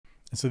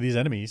And so these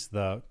enemies,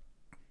 I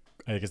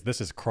guess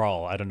this is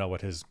Crawl. I don't know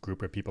what his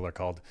group of people are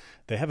called.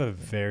 They have a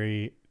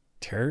very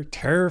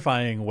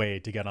terrifying way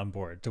to get on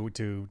board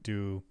to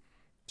do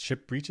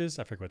ship breaches.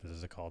 I forget what this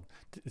is called.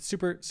 It's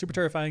super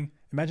terrifying.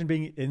 Imagine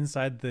being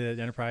inside the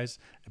Enterprise,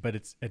 but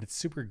it's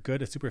super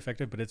good. It's super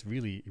effective, but it's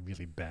really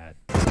bad.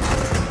 Puncture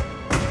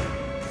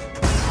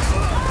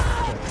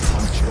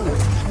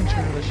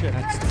the ship.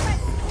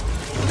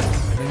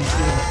 And then you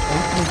see them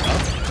opening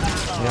up.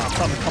 Yeah,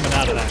 something coming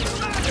out of that.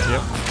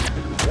 Yep.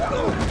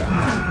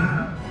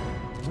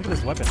 Look at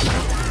this weapon.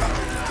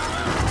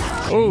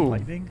 Oh,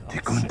 Lightning. Oh,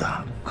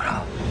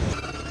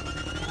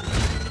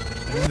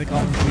 and then they call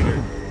him Peter.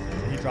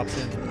 And he drops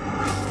in.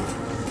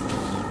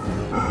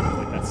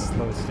 Like that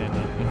slow stand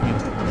up.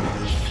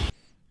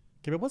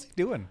 Okay, but what's he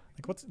doing?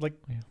 Like what's like?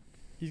 Yeah.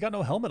 He's got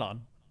no helmet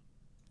on.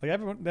 Like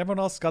everyone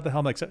else got the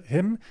helmet except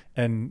him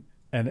and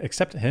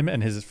except him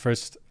and his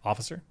first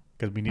officer,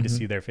 because we need to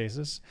see their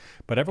faces.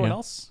 But everyone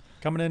else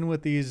coming in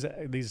with these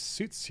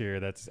suits here,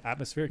 that's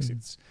atmospheric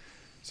suits.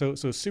 So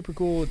super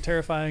cool,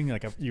 terrifying.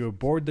 Like you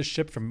board the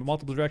ship from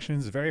multiple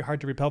directions, very hard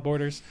to repel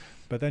boarders.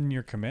 But then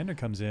your commander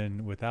comes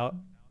in without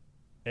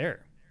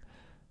air,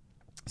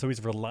 so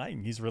he's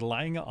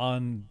relying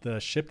on the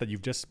ship that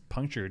you've just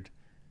punctured,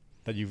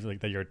 that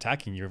you're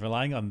attacking. You're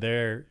relying on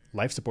their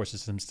life support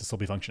systems to still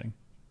be functioning.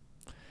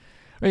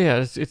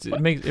 Yeah,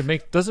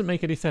 it doesn't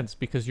make any sense,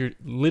 because you're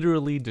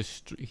literally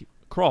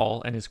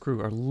Crawl and his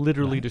crew are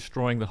literally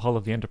destroying the hull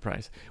of the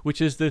Enterprise,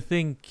 which is the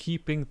thing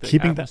keeping the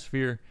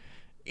atmosphere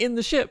in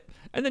the ship,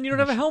 and then you don't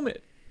have a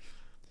helmet.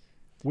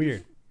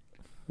 Weird.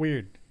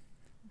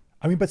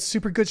 I mean, but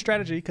super good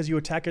strategy, because you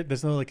attack it.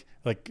 There's no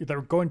like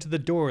they're going to the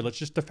door. Let's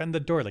just defend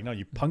the door. Like no,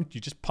 you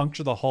just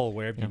puncture the hull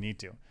wherever you need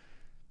to. But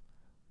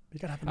you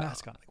gotta have the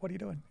mask on. Like what are you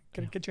doing?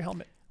 Get your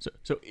helmet. So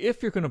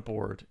if you're gonna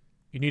board,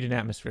 you need an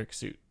atmospheric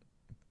suit.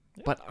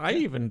 But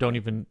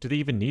do they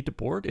even need to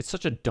board? It's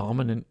such a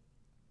dominant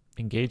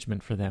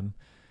engagement for them.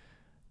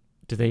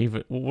 Do they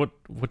even, what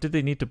did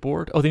they need to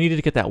board? Oh, they needed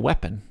to get that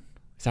weapon.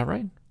 Is that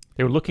right?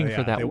 They were looking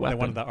for that weapon. They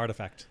wanted the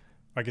artifact.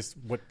 I guess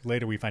what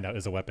later we find out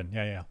is a weapon.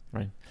 Yeah.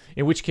 Right.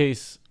 In which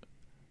case,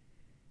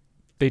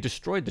 they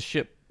destroyed the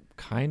ship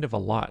kind of a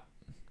lot.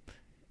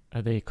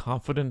 Are they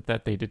confident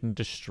that they didn't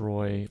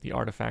destroy the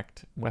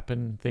artifact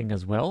weapon thing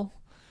as well?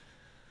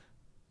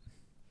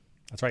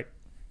 That's right.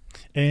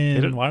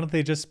 And why don't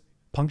they just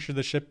puncture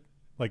the ship?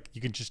 Like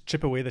you can just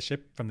chip away the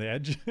ship from the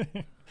edge,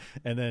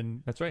 and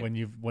then that's right.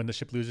 When the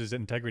ship loses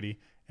integrity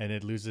and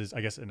it loses,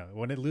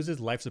 when it loses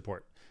life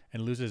support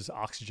and loses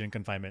oxygen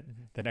confinement,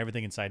 then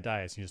everything inside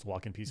dies. You just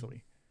walk in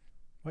peacefully.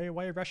 Why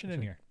are you rushing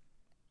in here?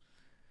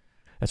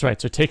 That's right.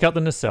 So take out the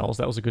nacelles.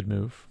 That was a good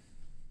move.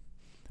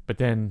 But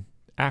then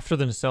after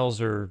the nacelles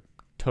are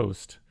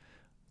toast,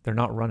 they're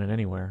not running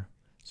anywhere.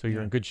 So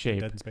you're in good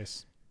shape. Dead in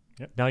space.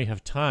 Yep. Now you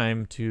have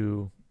time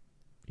to,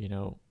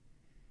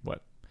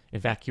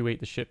 evacuate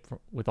the ship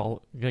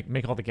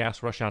make all the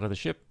gas rush out of the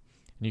ship,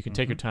 and you can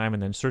take your time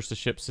and then search the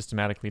ship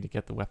systematically to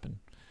get the weapon.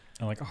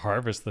 And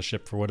harvest the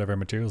ship for whatever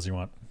materials you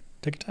want.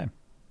 Take your time.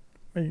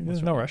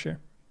 There's no rush here.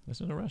 There's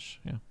no rush,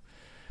 yeah.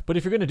 But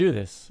if you're going to do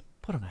this,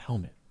 put on a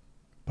helmet.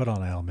 Put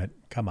on a helmet.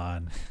 Come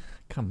on.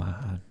 Come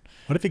on.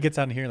 What if he gets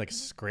out in here and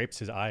scrapes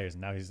his eyes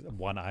and now he's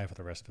one eye for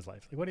the rest of his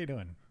life? Like, what are you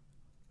doing?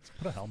 Just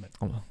put a helmet.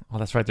 Oh,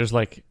 that's right. There's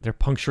they're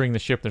puncturing the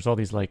ship. There's all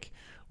these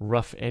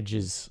rough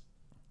edges.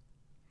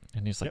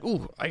 And he's like,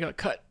 ooh, I got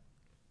cut.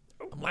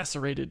 I'm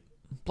lacerated.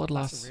 Blood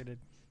loss.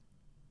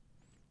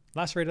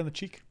 Lacerated on the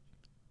cheek.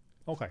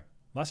 Okay.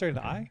 Lacerated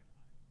in the eye?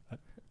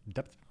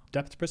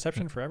 Depth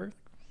perception forever?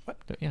 What?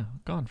 Yeah,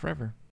 gone forever.